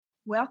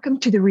Welcome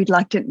to the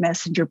Reluctant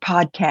Messenger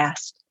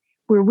podcast,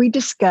 where we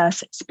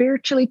discuss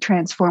spiritually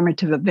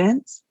transformative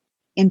events,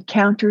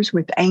 encounters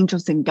with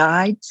angels and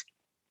guides,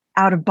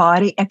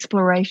 out-of-body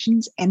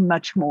explorations, and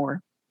much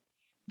more.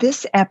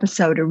 This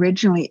episode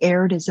originally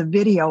aired as a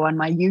video on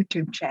my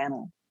YouTube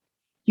channel.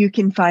 You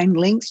can find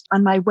links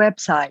on my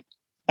website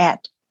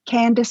at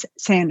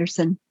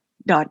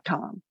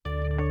CandiceSanderson.com.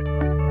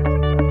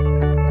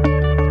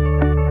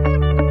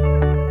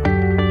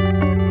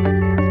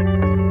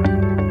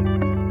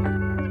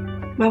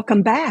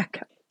 Welcome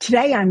back.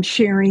 Today I'm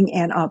sharing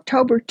an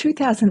October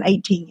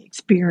 2018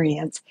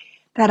 experience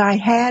that I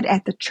had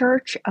at the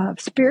Church of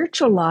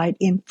Spiritual Light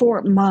in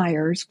Fort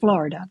Myers,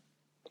 Florida.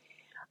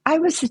 I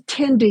was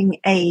attending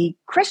a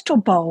crystal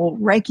bowl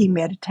Reiki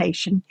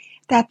meditation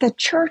that the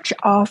church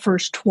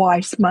offers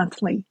twice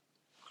monthly.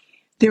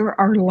 There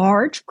are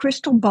large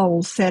crystal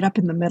bowls set up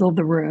in the middle of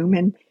the room,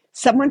 and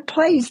someone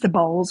plays the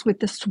bowls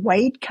with the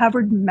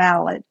suede-covered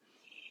mallet.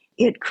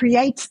 It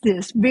creates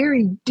this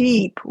very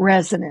deep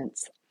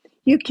resonance.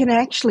 You can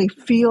actually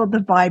feel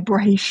the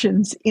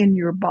vibrations in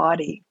your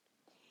body.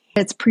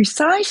 It's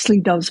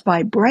precisely those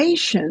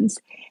vibrations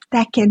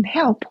that can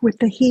help with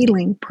the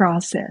healing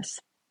process.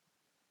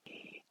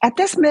 At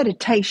this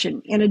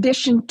meditation, in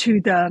addition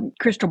to the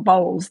crystal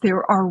bowls,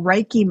 there are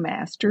Reiki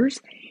masters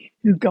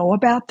who go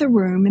about the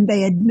room and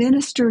they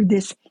administer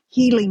this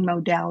healing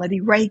modality,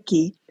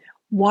 Reiki,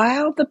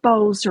 while the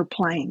bowls are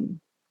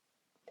playing.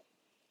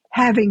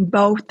 Having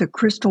both the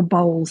crystal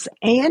bowls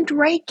and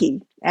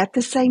Reiki at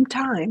the same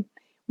time,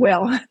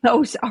 well,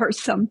 those are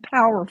some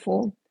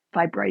powerful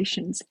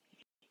vibrations.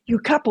 You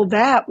couple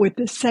that with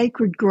the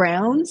sacred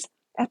grounds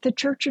at the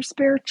Church of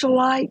Spiritual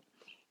Light,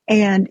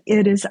 and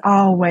it is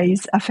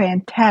always a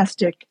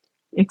fantastic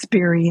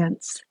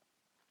experience.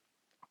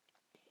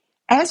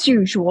 As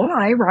usual,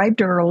 I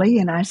arrived early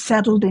and I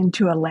settled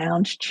into a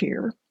lounge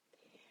chair.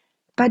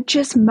 But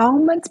just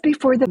moments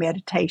before the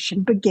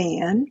meditation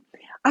began,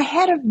 I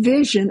had a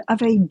vision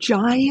of a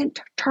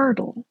giant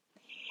turtle,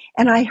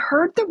 and I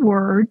heard the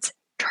words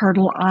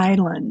Turtle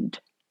Island.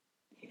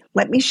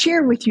 Let me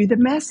share with you the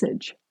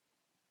message.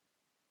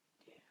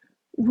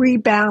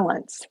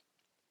 Rebalance.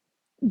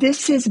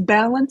 This is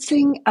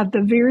balancing of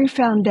the very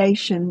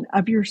foundation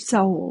of your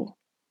soul.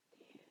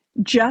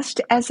 Just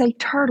as a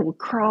turtle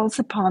crawls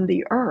upon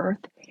the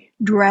earth,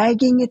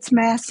 dragging its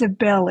massive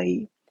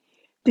belly,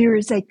 there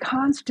is a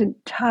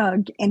constant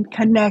tug and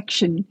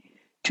connection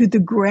to the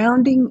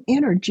grounding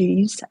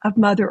energies of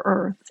Mother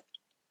Earth.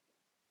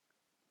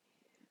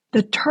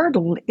 The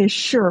turtle is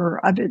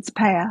sure of its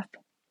path.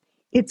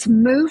 Its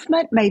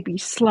movement may be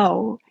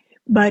slow,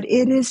 but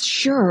it is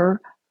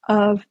sure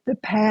of the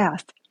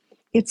path.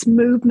 Its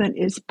movement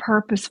is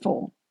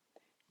purposeful,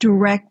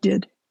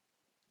 directed,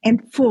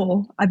 and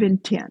full of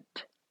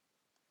intent.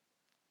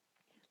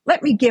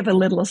 Let me give a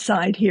little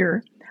aside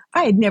here.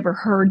 I had never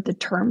heard the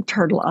term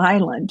Turtle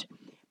Island,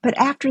 but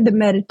after the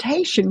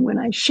meditation when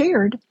I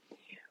shared,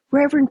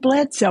 Reverend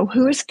Bledsoe,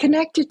 who is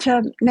connected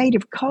to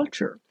Native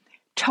culture,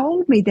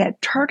 told me that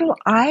Turtle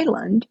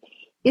Island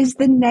is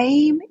the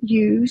name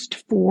used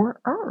for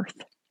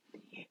Earth.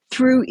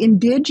 Through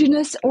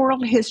indigenous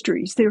oral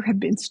histories, there have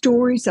been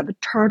stories of a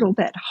turtle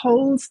that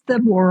holds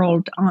the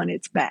world on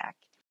its back.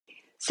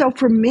 So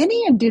for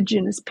many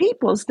indigenous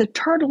peoples, the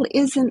turtle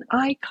is an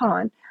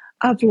icon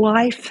of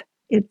life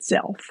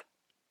itself.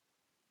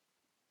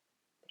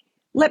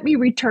 Let me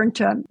return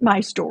to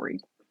my story.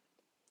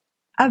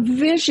 A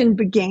vision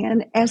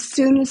began as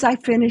soon as I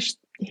finished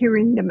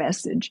hearing the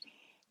message,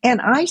 and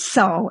I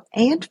saw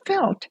and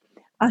felt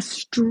a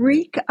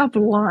streak of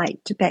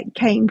light that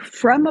came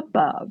from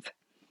above,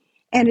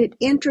 and it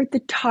entered the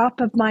top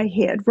of my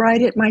head,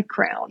 right at my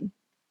crown.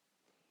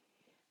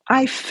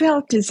 I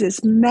felt as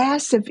this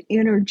massive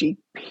energy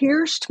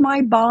pierced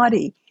my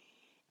body,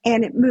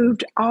 and it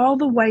moved all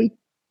the way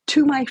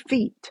to my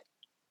feet.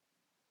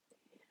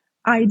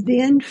 I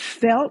then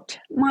felt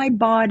my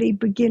body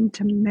begin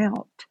to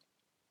melt.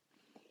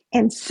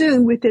 And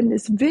soon within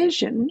this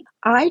vision,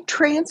 I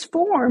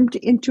transformed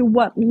into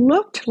what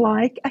looked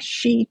like a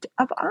sheet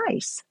of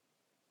ice.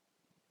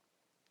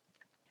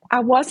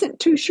 I wasn't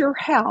too sure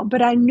how,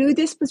 but I knew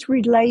this was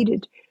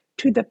related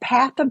to the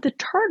path of the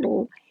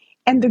turtle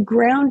and the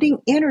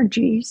grounding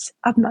energies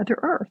of Mother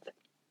Earth.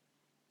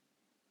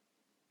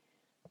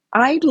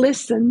 I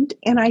listened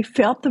and I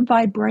felt the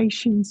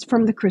vibrations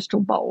from the crystal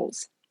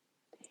bowls.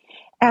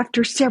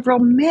 After several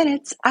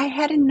minutes, I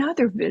had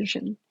another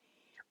vision.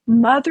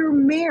 Mother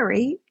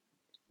Mary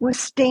was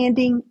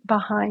standing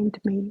behind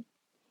me.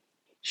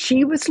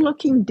 She was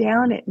looking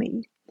down at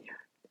me.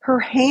 Her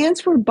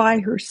hands were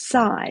by her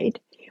side,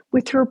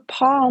 with her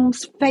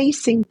palms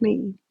facing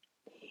me.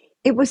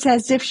 It was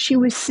as if she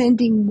was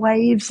sending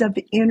waves of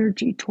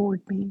energy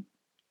toward me.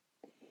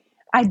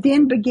 I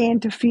then began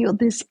to feel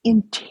this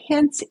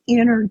intense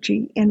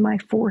energy in my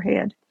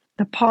forehead,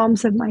 the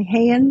palms of my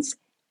hands,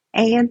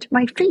 and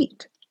my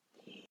feet.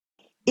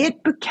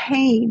 It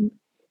became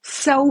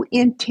so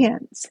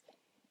intense.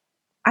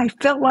 I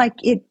felt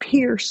like it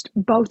pierced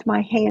both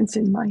my hands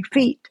and my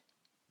feet.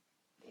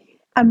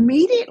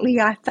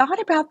 immediately I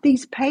thought about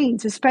these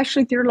pains,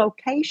 especially their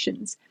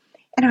locations,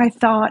 and I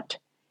thought,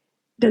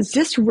 does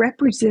this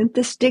represent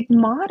the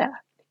stigmata?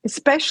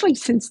 Especially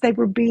since they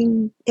were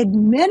being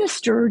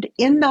administered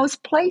in those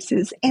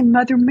places and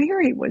Mother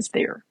Mary was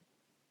there.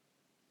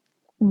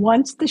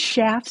 Once the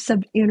shafts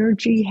of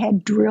energy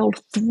had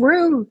drilled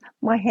through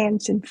my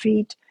hands and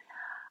feet,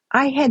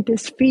 I had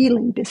this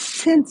feeling, this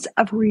sense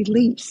of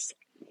release.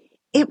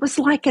 It was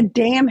like a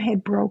dam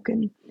had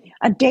broken,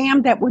 a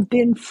dam that would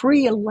then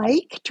free a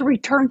lake to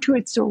return to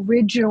its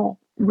original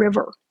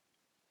river.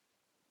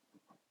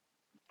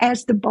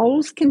 As the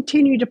bowls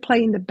continued to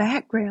play in the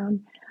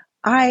background,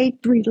 I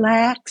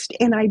relaxed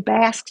and I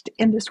basked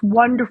in this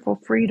wonderful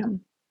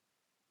freedom.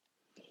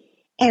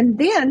 And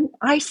then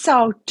I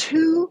saw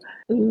two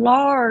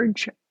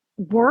large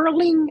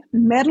whirling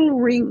metal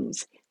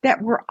rings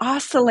that were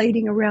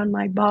oscillating around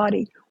my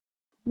body.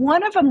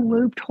 One of them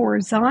looped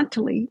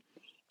horizontally,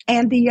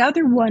 and the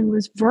other one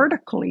was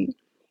vertically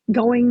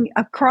going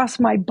across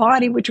my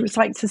body, which was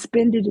like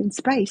suspended in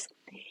space.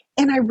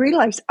 And I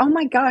realized, oh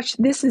my gosh,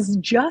 this is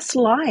just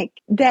like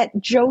that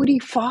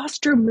Jodie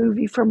Foster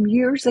movie from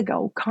years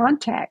ago,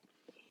 Contact.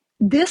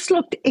 This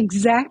looked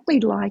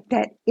exactly like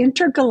that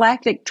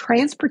intergalactic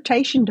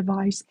transportation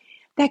device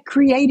that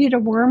created a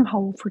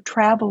wormhole for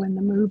travel in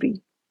the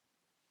movie.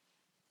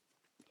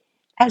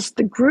 As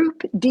the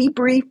group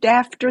debriefed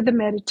after the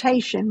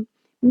meditation,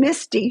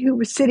 Misty, who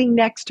was sitting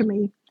next to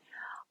me,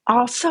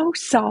 also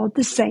saw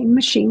the same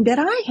machine that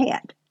I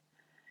had.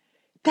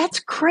 That's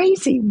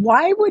crazy.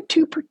 Why would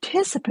two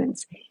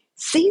participants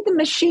see the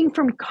machine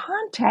from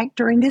Contact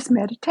during this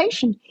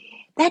meditation?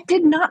 That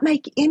did not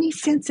make any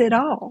sense at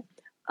all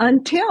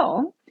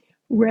until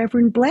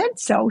Reverend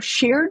Bledsoe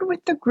shared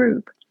with the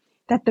group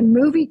that the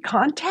movie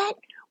Contact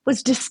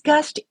was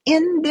discussed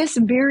in this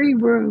very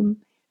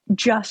room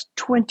just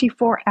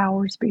 24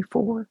 hours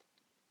before.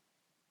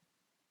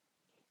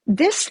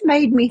 This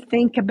made me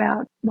think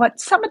about what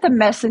some of the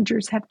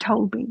messengers have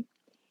told me.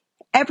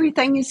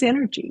 Everything is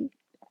energy.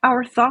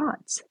 Our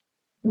thoughts,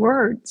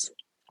 words,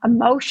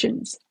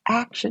 emotions,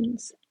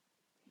 actions.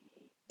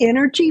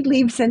 Energy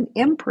leaves an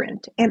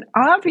imprint, and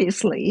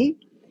obviously,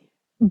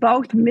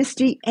 both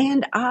Misty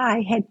and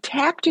I had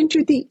tapped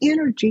into the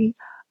energy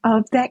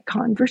of that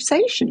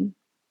conversation.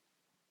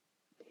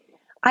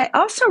 I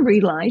also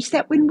realized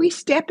that when we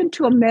step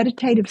into a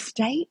meditative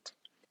state,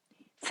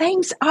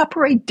 things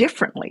operate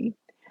differently.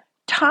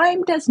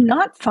 Time does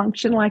not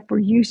function like we're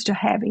used to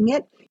having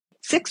it.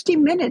 60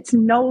 minutes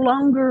no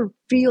longer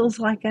feels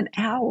like an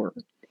hour.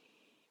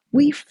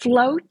 We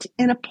float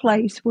in a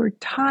place where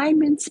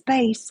time and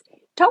space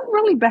don't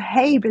really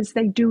behave as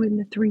they do in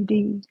the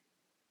 3D.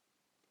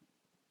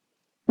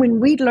 When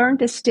we learn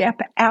to step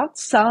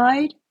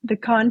outside the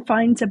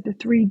confines of the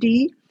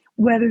 3D,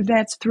 whether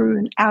that's through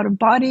an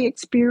out-of-body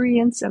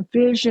experience, a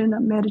vision, a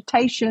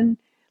meditation,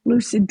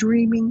 lucid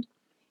dreaming,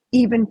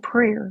 even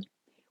prayer,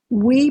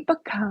 we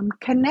become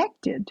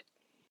connected.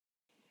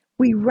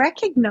 We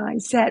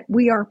recognize that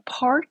we are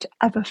part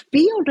of a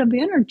field of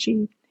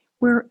energy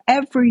where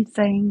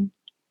everything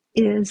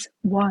is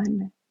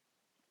one.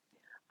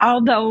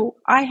 Although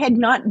I had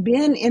not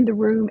been in the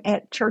room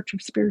at Church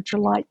of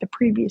Spiritual Light the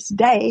previous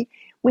day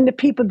when the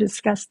people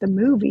discussed the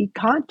movie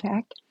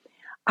Contact,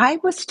 I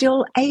was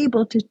still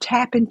able to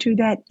tap into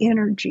that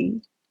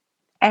energy,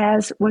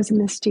 as was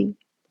Misty.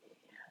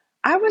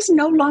 I was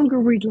no longer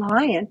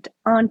reliant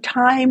on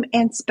time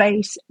and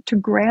space to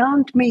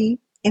ground me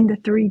in the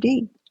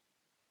 3D.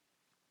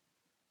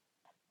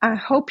 I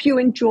hope you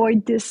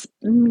enjoyed this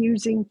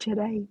musing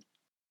today.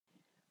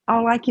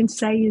 All I can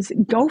say is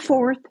go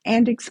forth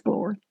and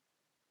explore.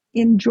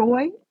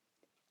 Enjoy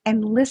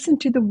and listen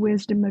to the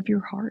wisdom of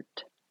your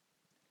heart.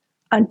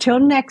 Until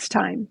next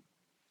time,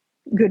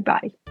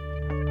 goodbye.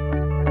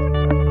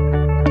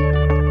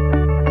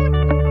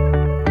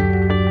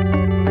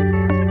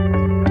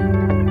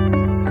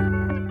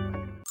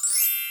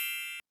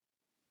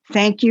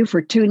 Thank you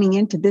for tuning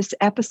in to this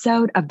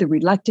episode of The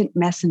Reluctant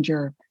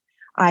Messenger.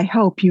 I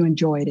hope you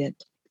enjoyed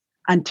it.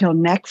 Until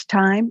next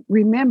time,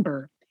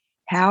 remember,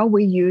 how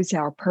we use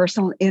our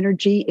personal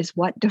energy is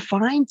what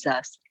defines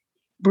us.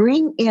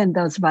 Bring in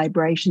those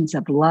vibrations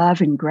of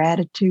love and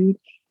gratitude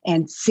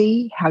and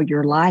see how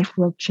your life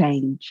will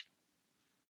change.